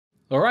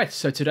Alright,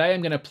 so today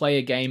I'm going to play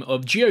a game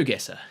of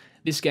GeoGuessr.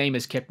 This game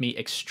has kept me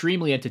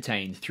extremely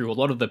entertained through a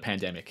lot of the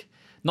pandemic.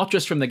 Not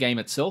just from the game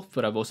itself,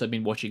 but I've also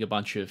been watching a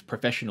bunch of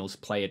professionals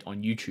play it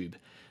on YouTube,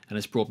 and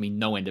it's brought me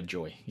no end of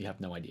joy. You have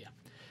no idea.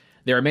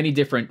 There are many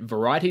different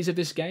varieties of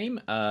this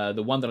game.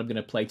 The one that I'm going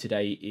to play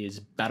today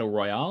is Battle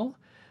Royale,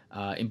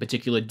 in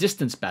particular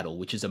Distance Battle,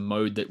 which is a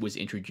mode that was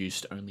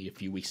introduced only a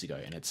few weeks ago,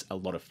 and it's a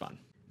lot of fun.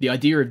 The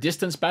idea of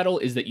Distance Battle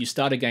is that you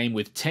start a game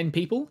with 10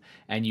 people,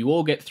 and you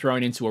all get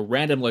thrown into a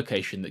random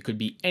location that could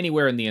be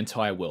anywhere in the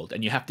entire world,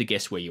 and you have to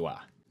guess where you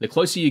are. The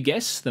closer you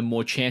guess, the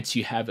more chance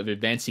you have of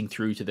advancing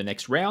through to the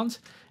next round,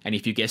 and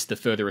if you guess the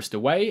furthest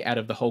away out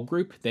of the whole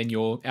group, then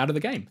you're out of the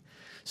game.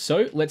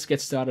 So let's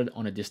get started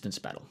on a Distance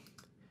Battle.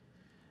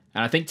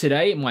 And I think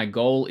today my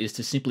goal is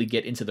to simply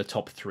get into the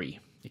top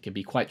 3. It can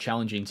be quite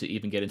challenging to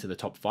even get into the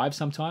top 5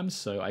 sometimes,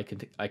 so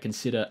I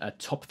consider a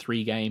top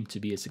 3 game to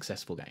be a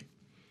successful game.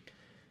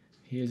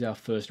 Here's our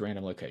first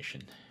random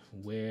location.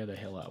 Where the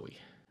hell are we?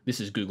 This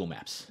is Google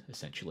Maps,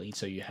 essentially.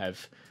 So you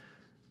have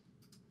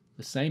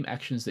the same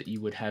actions that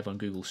you would have on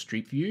Google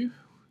Street View.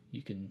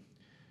 You can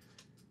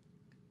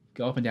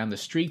go up and down the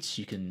streets,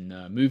 you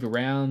can move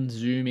around,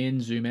 zoom in,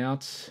 zoom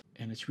out,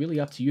 and it's really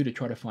up to you to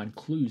try to find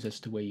clues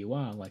as to where you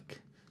are, like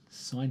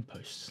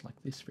signposts,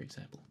 like this, for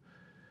example.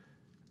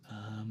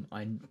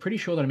 I'm pretty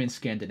sure that I'm in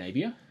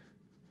Scandinavia.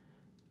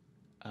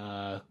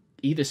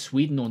 Either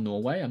Sweden or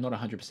Norway, I'm not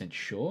 100%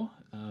 sure.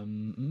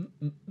 I'm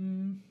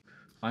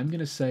going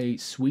to say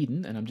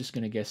Sweden, and I'm just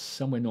going to guess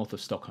somewhere north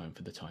of Stockholm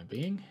for the time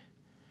being.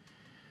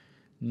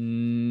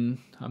 I'm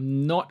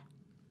not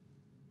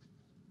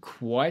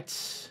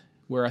quite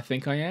where I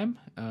think I am,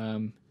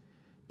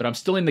 but I'm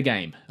still in the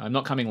game. I'm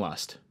not coming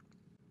last.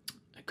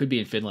 It could be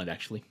in Finland,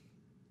 actually.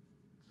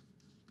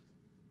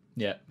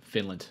 Yeah,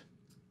 Finland.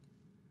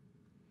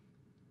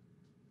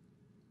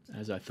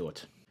 As I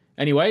thought.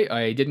 Anyway,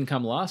 I didn't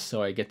come last,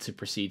 so I get to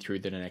proceed through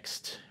to the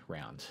next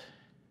round.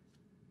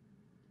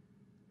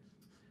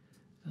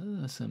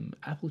 Some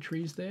apple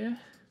trees there.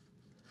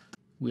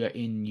 We are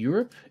in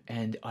Europe,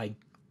 and I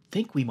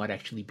think we might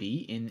actually be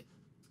in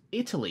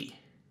Italy.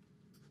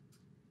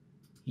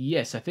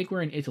 Yes, I think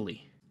we're in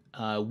Italy.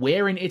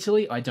 Where in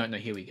Italy? I don't know.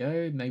 Here we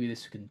go. Maybe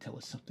this can tell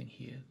us something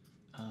here.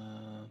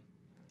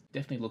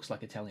 Definitely looks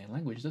like Italian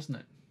language, doesn't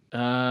it?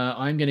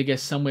 I'm going to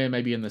guess somewhere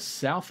maybe in the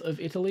south of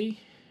Italy.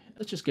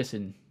 Let's just guess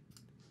in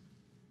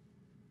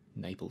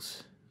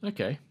Naples.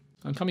 Okay.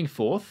 I'm coming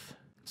fourth.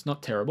 It's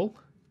not terrible.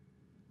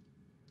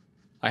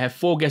 I have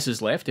 4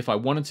 guesses left. If I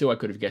wanted to, I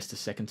could have guessed a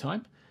second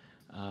time.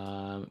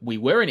 We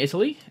were in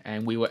Italy,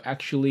 and we were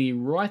actually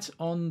right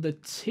on the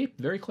tip,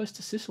 very close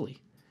to Sicily.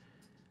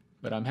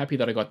 But I'm happy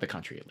that I got the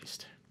country at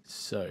least.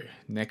 So,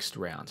 next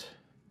round.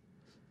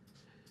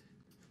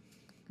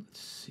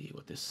 Let's see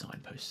what this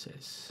signpost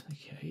says.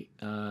 Okay.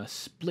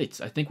 Split.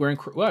 I think we're in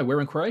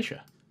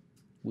Croatia.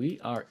 We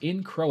are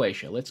in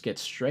Croatia. Let's get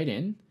straight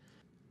in.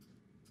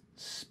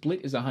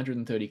 Split is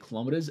 130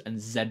 kilometers, and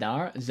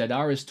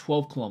Zadar is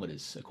 12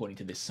 kilometers, according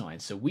to this sign.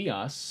 So we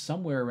are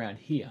somewhere around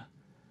here.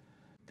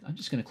 I'm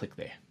just going to click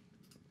there.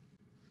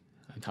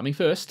 I'm coming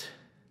first.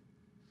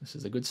 This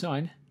is a good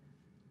sign.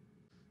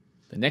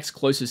 The next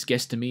closest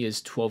guess to me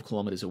is 12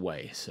 kilometers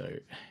away, so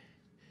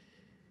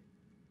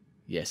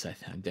yes,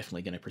 I'm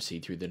definitely going to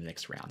proceed through the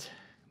next round.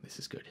 This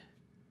is good.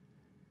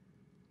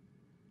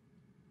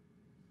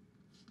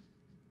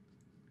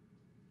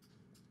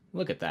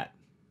 Look at that.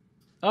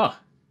 Oh,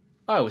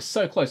 I was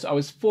so close. I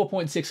was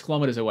 4.6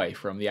 kilometers away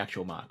from the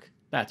actual mark.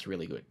 That's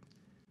really good.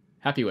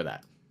 Happy with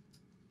that.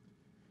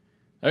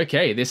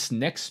 Okay, this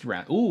next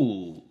round.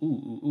 Ooh,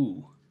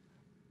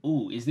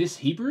 is this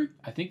Hebrew?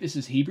 I think this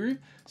is Hebrew.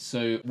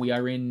 So we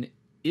are in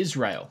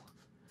Israel.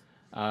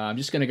 I'm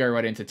just going to go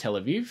right into Tel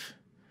Aviv.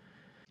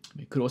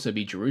 It could also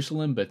be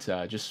Jerusalem, but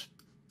just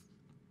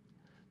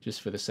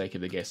for the sake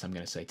of the guess, I'm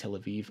going to say Tel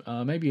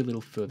Aviv. Maybe a little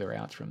further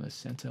out from the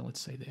center.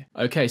 Let's say there.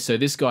 Okay, so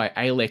this guy,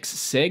 Alex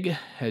Seg,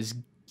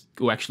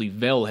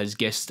 Vel has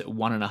guessed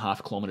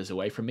 1.5 kilometers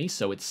away from me,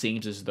 so it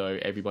seems as though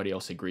everybody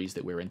else agrees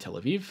that we're in Tel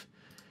Aviv.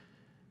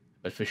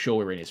 But for sure,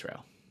 we're in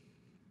Israel.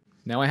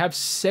 Now, I have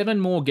 7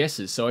 more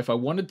guesses, so if I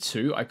wanted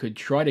to, I could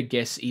try to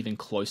guess even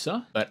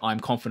closer, but I'm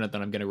confident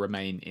that I'm going to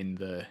remain in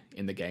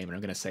the game, and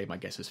I'm going to save my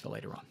guesses for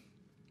later on.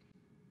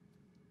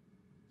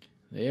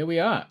 There we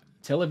are.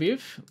 Tel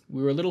Aviv.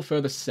 We were a little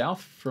further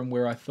south from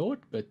where I thought,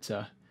 but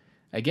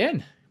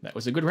again, that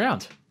was a good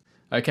round.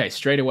 Okay,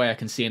 straight away I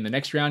can see in the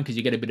next round, because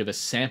you get a bit of a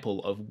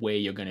sample of where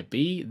you're going to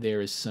be.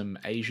 There is some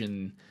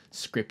Asian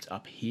script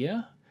up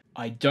here.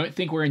 I don't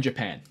think we're in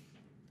Japan.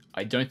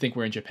 I think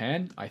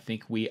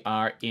we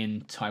are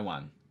in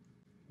Taiwan.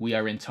 We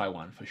are in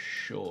Taiwan for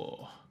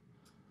sure.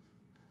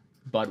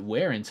 But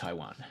where in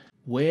Taiwan?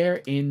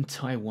 Where in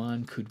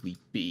Taiwan could we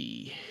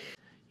be?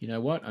 You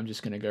know what? I'm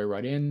just going to go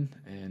right in,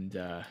 and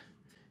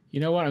you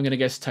know what? I'm going to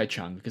guess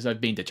Taichung, because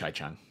I've been to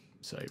Taichung.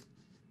 So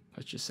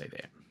let's just say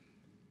there.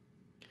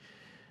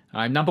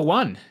 I'm number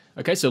 1.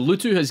 Okay, so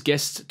Lutu has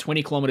guessed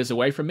 20 kilometers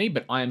away from me,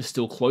 but I am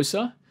still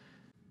closer.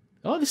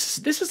 Oh, this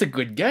is a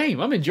good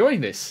game. I'm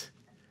enjoying this.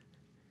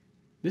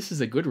 This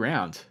is a good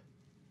round.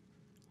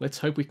 Let's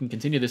hope we can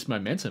continue this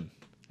momentum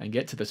and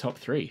get to the top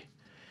 3.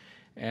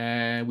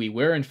 And we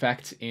were, in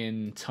fact,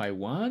 in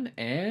Taiwan,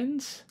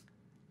 and...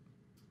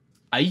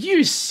 Are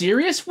you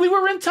serious? We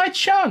were in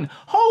Taichung!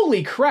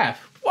 Holy crap!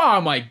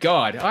 Oh my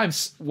god,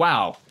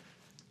 wow.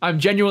 I'm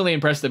genuinely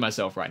impressed at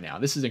myself right now.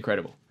 This is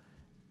incredible.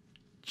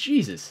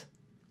 Jesus.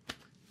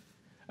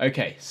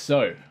 Okay,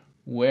 so...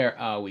 Where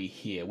are we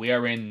here? We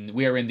are in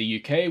the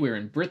UK, we're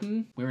in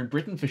Britain. We're in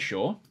Britain for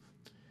sure.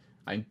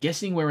 I'm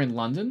guessing we're in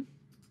London.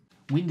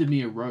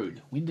 Windermere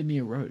Road.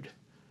 Windermere Road.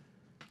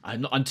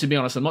 To be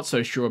honest, I'm not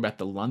so sure about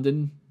the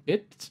London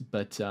bit,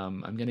 but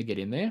I'm going to get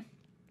in there.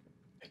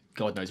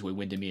 God knows where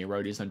Windermere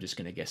Road is. I'm just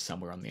going to guess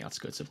somewhere on the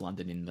outskirts of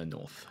London in the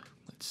north.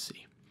 Let's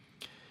see.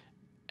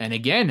 And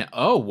again,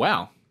 oh,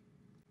 wow.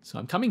 So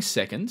I'm coming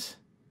second.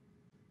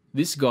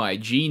 This guy,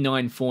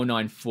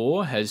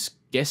 G9494, has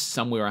guessed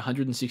somewhere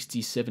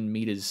 167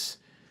 meters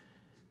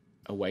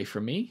away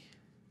from me.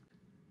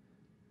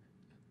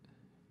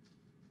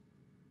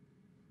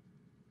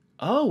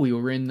 Oh, we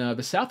were in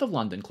the south of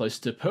London, close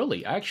to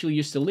Purley. I actually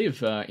used to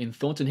live in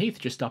Thornton Heath,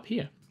 just up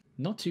here.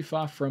 Not too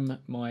far from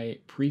my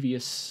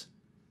previous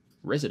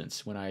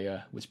residence when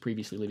I was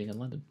previously living in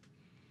London.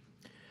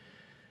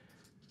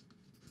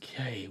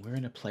 Okay, we're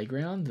in a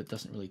playground that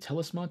doesn't really tell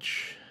us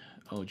much.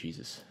 Oh,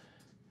 Jesus.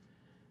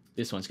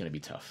 This one's going to be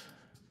tough.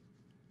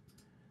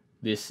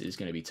 This is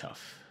going to be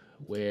tough.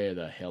 Where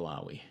the hell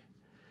are we?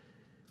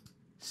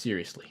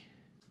 Seriously.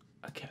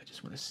 Okay, I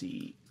just want to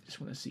see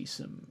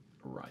some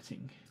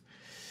writing.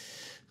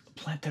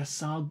 Planta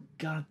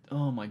Salga.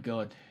 Oh my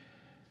god.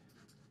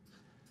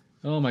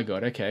 Oh my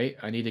god. Okay,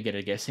 I need to get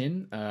a guess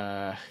in.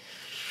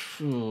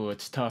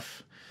 It's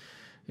tough.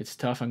 It's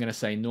tough. I'm going to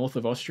say north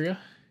of Austria.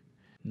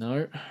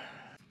 No.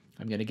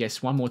 I'm going to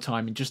guess one more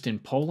time, just in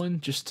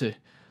Poland, just to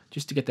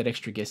get that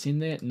extra guess in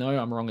there. No,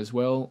 I'm wrong as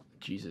well.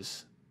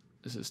 Jesus,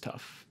 this is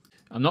tough.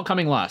 I'm not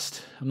coming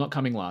last. I'm not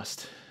coming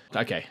last.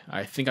 Okay,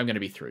 I think I'm going to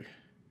be through.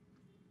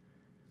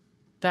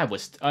 That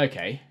was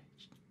okay.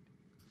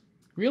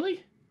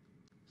 Really?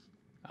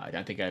 I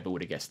don't think I ever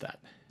would have guessed that.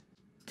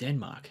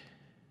 Denmark.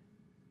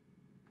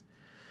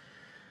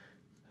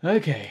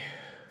 Okay.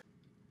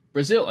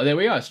 Brazil. Oh, there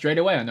we are. Straight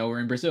away, I know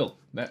we're in Brazil.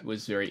 That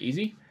was very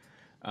easy.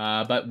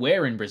 But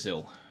where in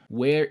Brazil?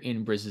 Where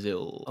in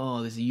Brazil?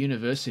 Oh, there's a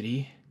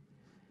university.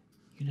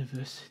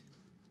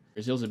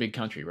 Brazil's a big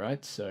country,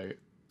 right? So,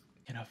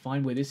 can I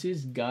find where this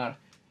is?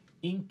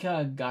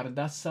 Inca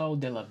Gardaçao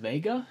de la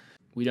Veiga?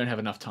 We don't have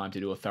enough time to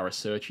do a thorough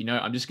search. You know,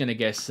 I'm just going to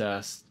guess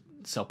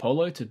Sao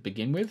Paulo to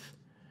begin with.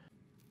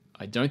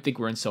 I don't think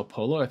we're in Sao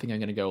Paulo. I think I'm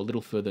going to go a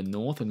little further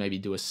north and maybe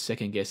do a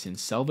second guess in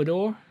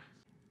Salvador.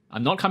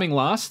 I'm not coming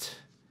last.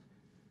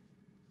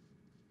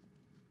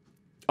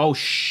 Oh,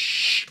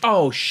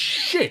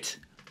 shit.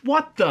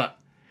 What the?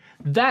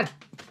 That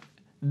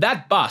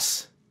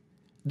bus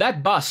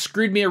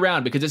screwed me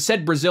around because it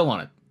said Brazil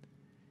on it.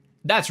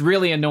 That's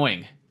really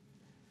annoying.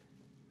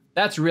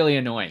 That's really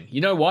annoying. You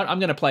know what? I'm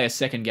going to play a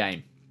second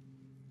game.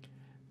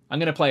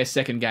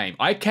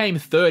 I came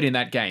third in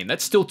that game.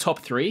 That's still top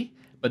 3,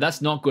 but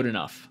that's not good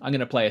enough. I'm going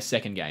to play a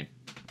second game.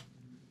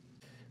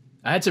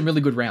 I had some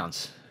really good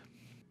rounds.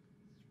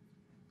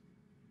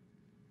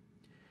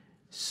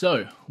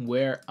 So,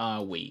 where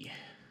are we?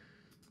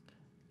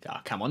 Ah,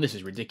 oh, come on, this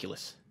is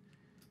ridiculous.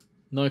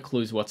 No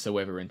clues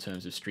whatsoever in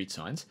terms of street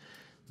signs.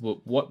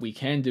 But what we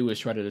can do is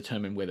try to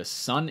determine where the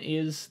sun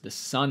is. The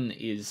sun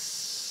is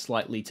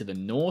slightly to the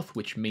north,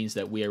 which means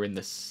that we are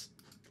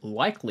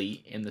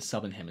likely in the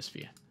southern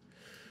hemisphere.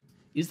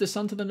 Is the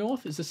sun to the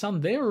north? Is the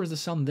sun there or is the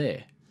sun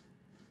there?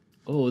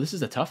 Oh, this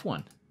is a tough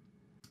one.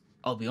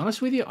 I'll be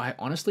honest with you, I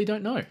honestly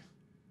don't know.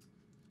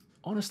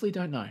 Honestly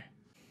don't know.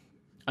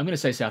 I'm going to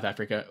say South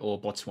Africa or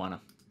Botswana.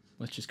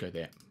 Let's just go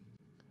there.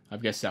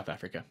 I've guessed South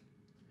Africa.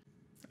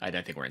 I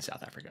don't think we're in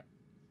South Africa.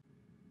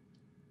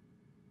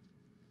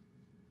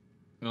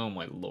 Oh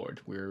my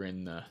lord, we're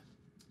in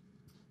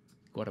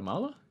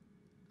Guatemala?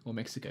 Or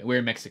Mexico? We're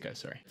in Mexico,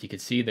 sorry. You can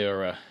see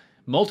there are a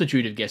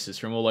multitude of guesses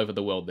from all over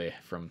the world there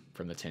from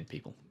the 10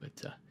 people.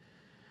 But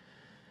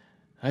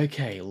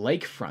okay,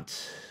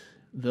 lakefront.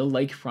 The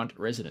lakefront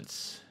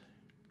residence.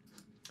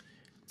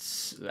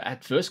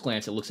 At first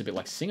glance, it looks a bit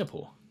like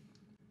Singapore.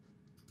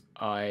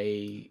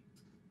 I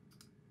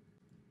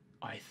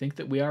think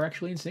that we are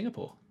actually in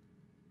Singapore.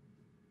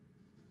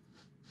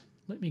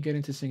 Let me get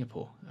into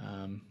Singapore.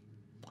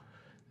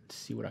 Let's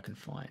see what I can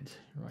find.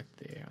 Right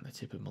there on the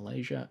tip of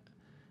Malaysia.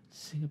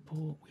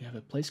 Singapore. We have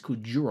a place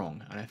called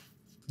Jurong.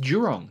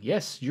 Jurong.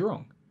 Yes,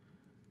 Jurong.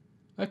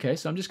 Okay,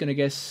 so I'm just going to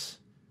guess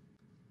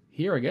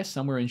here, I guess,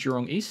 somewhere in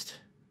Jurong East.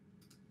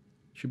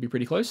 Should be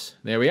pretty close.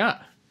 There we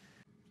are.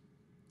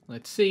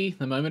 Let's see.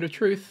 The moment of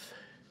truth.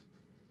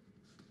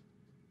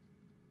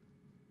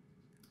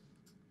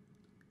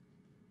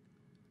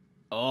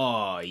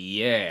 Oh,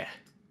 yeah.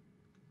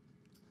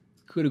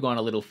 Could have gone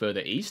a little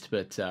further east,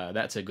 but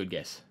that's a good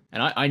guess.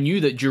 And I knew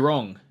that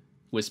Jurong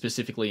was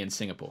specifically in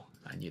Singapore.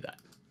 I knew that.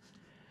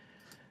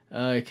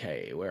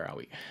 Okay, where are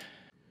we?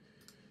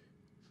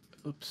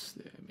 Oops,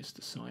 I missed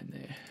a sign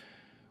there.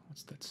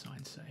 What's that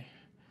sign say?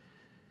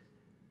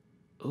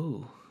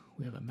 Ooh,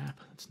 we have a map.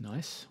 That's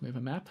nice. We have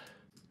a map.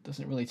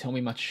 Doesn't really tell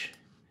me much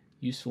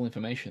useful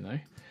information though.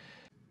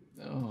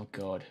 Oh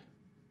god.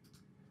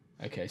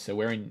 Okay, so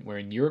we're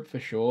in Europe for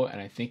sure,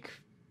 and I think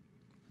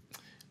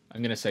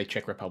I'm gonna say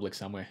Czech Republic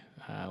somewhere.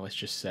 Let's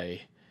just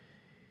say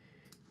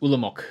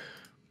Ulamok.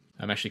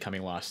 I'm actually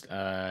coming last.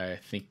 I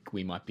think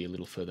we might be a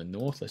little further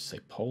north. Let's say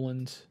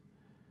Poland.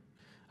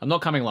 I'm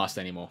not coming last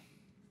anymore.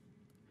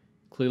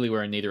 Clearly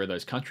we're in neither of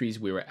those countries.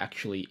 We were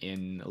actually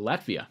in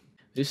Latvia.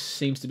 This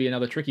seems to be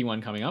another tricky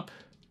one coming up.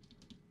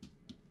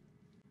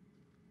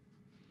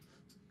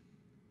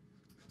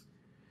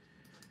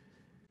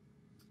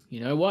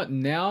 You know what?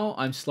 Now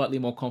I'm slightly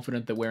more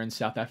confident that we're in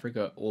South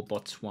Africa or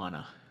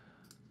Botswana.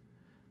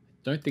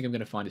 Don't think I'm going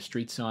to find a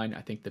street sign.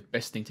 I think the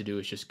best thing to do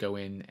is just go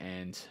in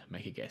and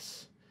make a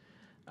guess.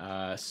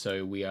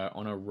 So we are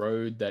on a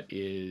road that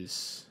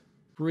is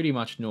pretty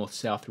much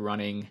north-south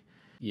running.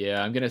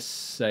 Yeah, I'm going to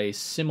say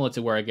similar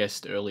to where I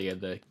guessed earlier,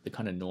 the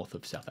kind of north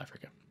of South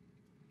Africa.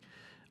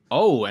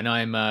 Oh, and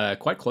I'm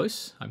quite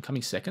close. I'm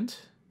coming second.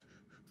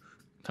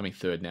 Coming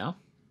third now.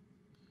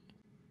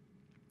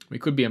 We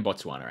could be in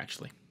Botswana,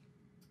 actually.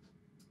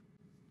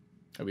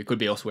 Or we could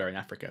be elsewhere in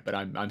Africa, but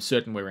I'm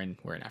certain we're in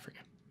Africa.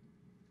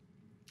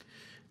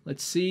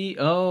 Let's see.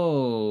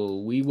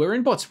 Oh, we were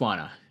in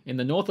Botswana, in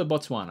the north of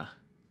Botswana.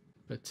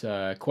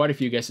 But quite a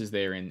few guesses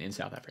there in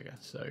South Africa.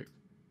 So,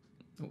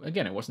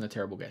 again, it wasn't a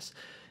terrible guess.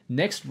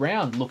 Next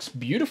round looks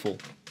beautiful.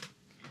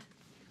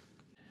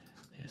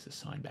 There's the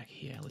sign back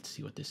here. Let's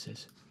see what this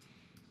says.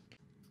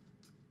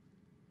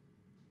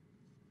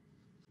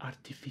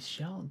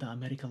 Artificial da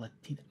America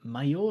Latina.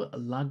 Mayor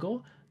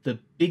Lago, the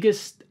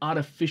biggest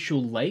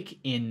artificial lake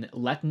in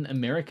Latin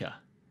America.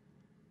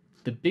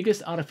 The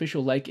biggest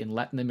artificial lake in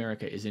Latin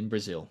America is in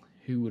Brazil.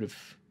 Who would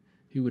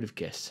have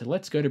guessed? So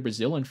let's go to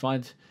Brazil and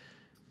find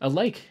a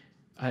lake.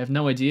 I have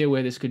no idea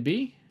where this could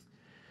be.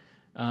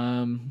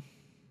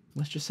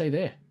 Let's just say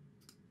there.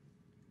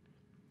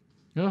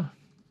 Oh,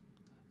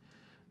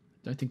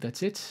 don't think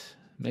that's it.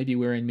 Maybe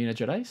we're in Minas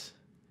Gerais.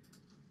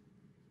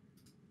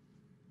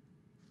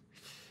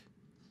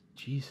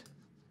 Jeez.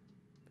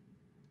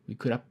 We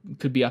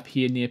could be up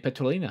here near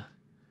Petrolina.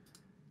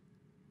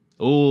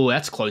 Oh,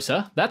 that's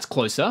closer. That's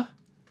closer.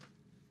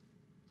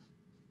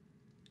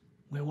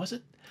 Where was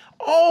it?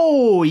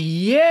 Oh,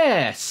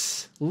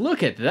 yes!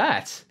 Look at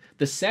that.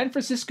 The San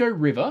Francisco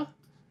River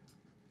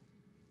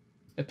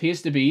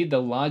appears to be the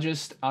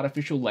largest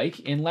artificial lake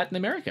in Latin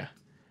America.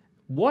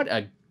 What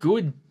a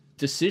good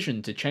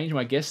decision to change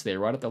my guess there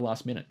right at the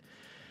last minute.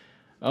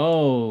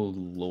 Oh,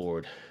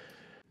 Lord.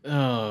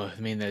 Oh, I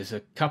mean, there's a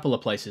couple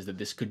of places that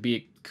this could be.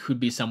 It could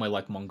be somewhere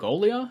like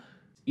Mongolia.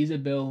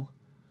 Isabel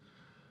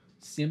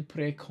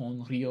Siempre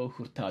con Rio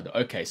Hurtado.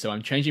 Okay, so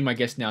I'm changing my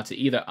guess now to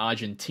either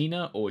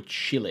Argentina or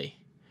Chile.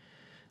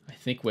 I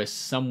think we're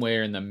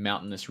somewhere in the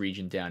mountainous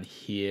region down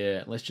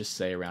here. Let's just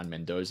say around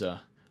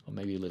Mendoza, or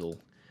maybe a little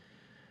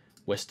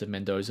west of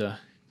Mendoza.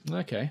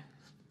 Okay,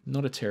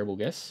 not a terrible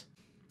guess.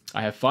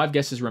 I have 5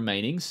 guesses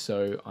remaining,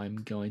 so I'm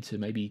going to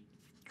maybe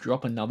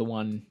drop another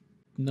one.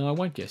 No, I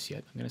won't guess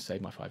yet. I'm going to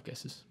save my 5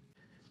 guesses.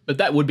 But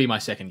that would be my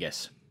second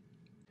guess.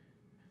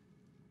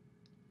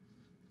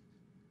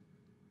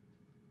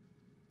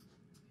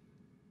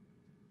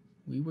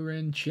 We were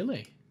in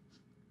Chile.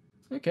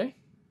 Okay.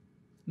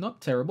 Not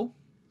terrible.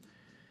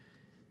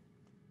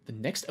 The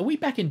next... Are we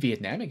back in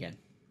Vietnam again?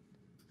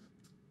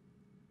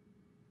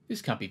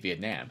 This can't be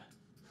Vietnam.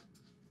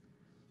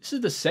 This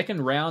is the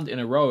second round in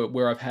a row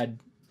where I've had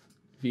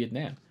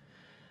Vietnam.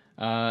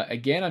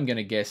 Again, I'm going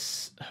to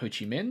guess Ho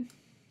Chi Minh.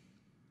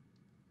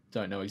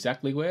 Don't know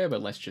exactly where,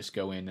 but let's just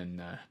go in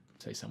and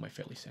say somewhere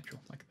fairly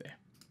central, like there.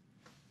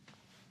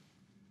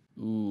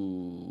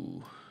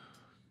 Ooh.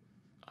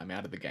 I'm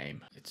out of the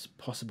game. It's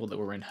possible that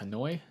we're in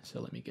Hanoi,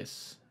 so let me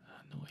guess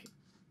Hanoi.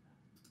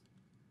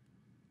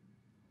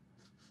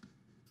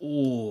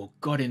 Oh,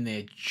 got in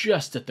there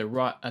just at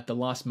the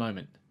last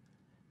moment.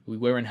 We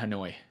were in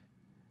Hanoi.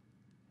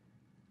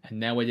 And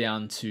now we're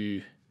down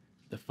to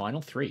the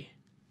final 3.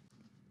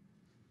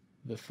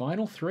 The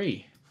final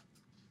 3.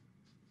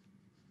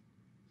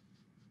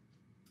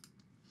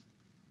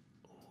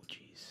 Oh,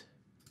 jeez.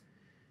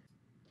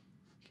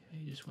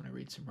 Okay, just want to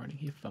read some writing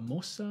here.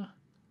 Famosa.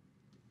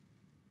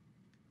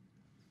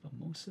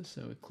 Famosa,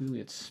 so clearly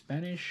it's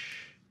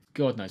Spanish.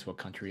 God knows what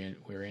country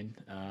we're in.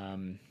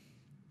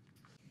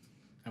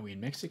 Are we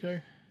in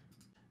Mexico?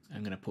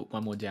 I'm going to put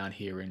one more down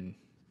here in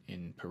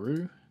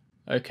Peru.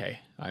 Okay,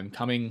 I'm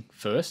coming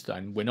first.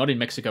 We're not in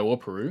Mexico or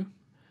Peru.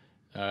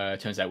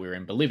 Turns out we're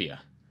in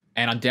Bolivia.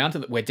 And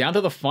we're down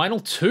to the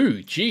final 2.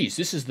 Jeez,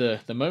 this is the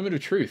moment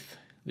of truth.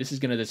 This is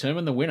going to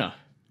determine the winner.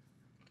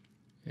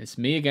 It's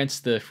me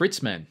against the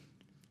Fritzman.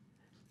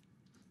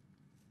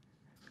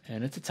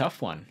 And it's a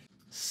tough one.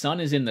 Sun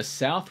is in the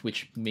south,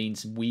 which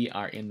means we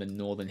are in the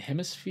northern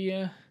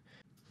hemisphere.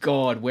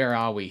 God, where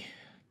are we?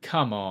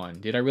 Come on.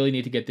 Did I really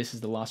need to get this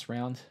as the last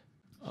round?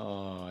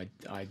 Oh,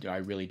 I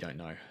really don't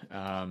know.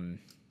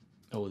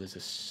 Oh, there's a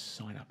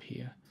sign up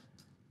here.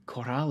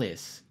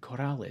 Corrales.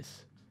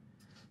 Corrales.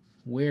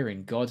 Where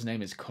in God's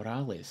name is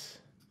Corrales?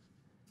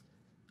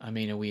 I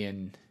mean, are we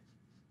in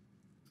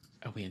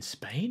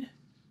Spain?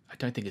 I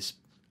don't think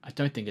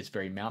it's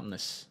very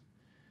mountainous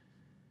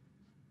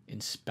in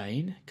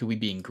Spain. Could we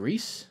be in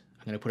Greece?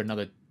 I'm going to put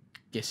another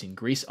guess in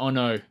Greece. Oh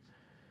no.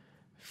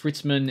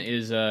 Fritzman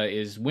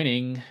is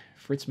winning.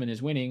 Fritzman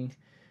is winning.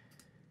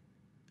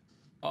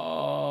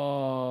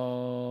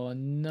 Oh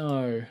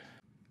no.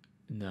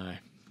 No.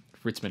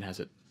 Fritzman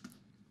has it.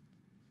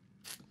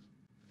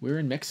 We're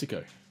in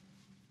Mexico.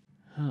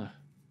 Huh.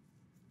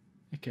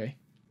 Okay.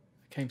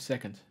 I came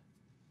second.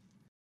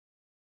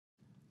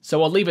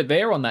 So I'll leave it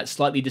there on that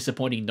slightly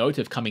disappointing note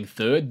of coming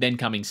third, then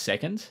coming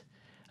second.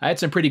 I had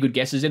some pretty good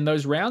guesses in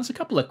those rounds, a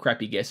couple of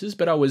crappy guesses,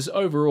 but I was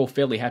overall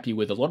fairly happy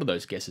with a lot of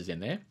those guesses in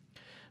there.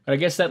 But I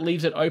guess that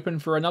leaves it open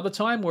for another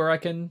time where I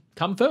can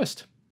come first.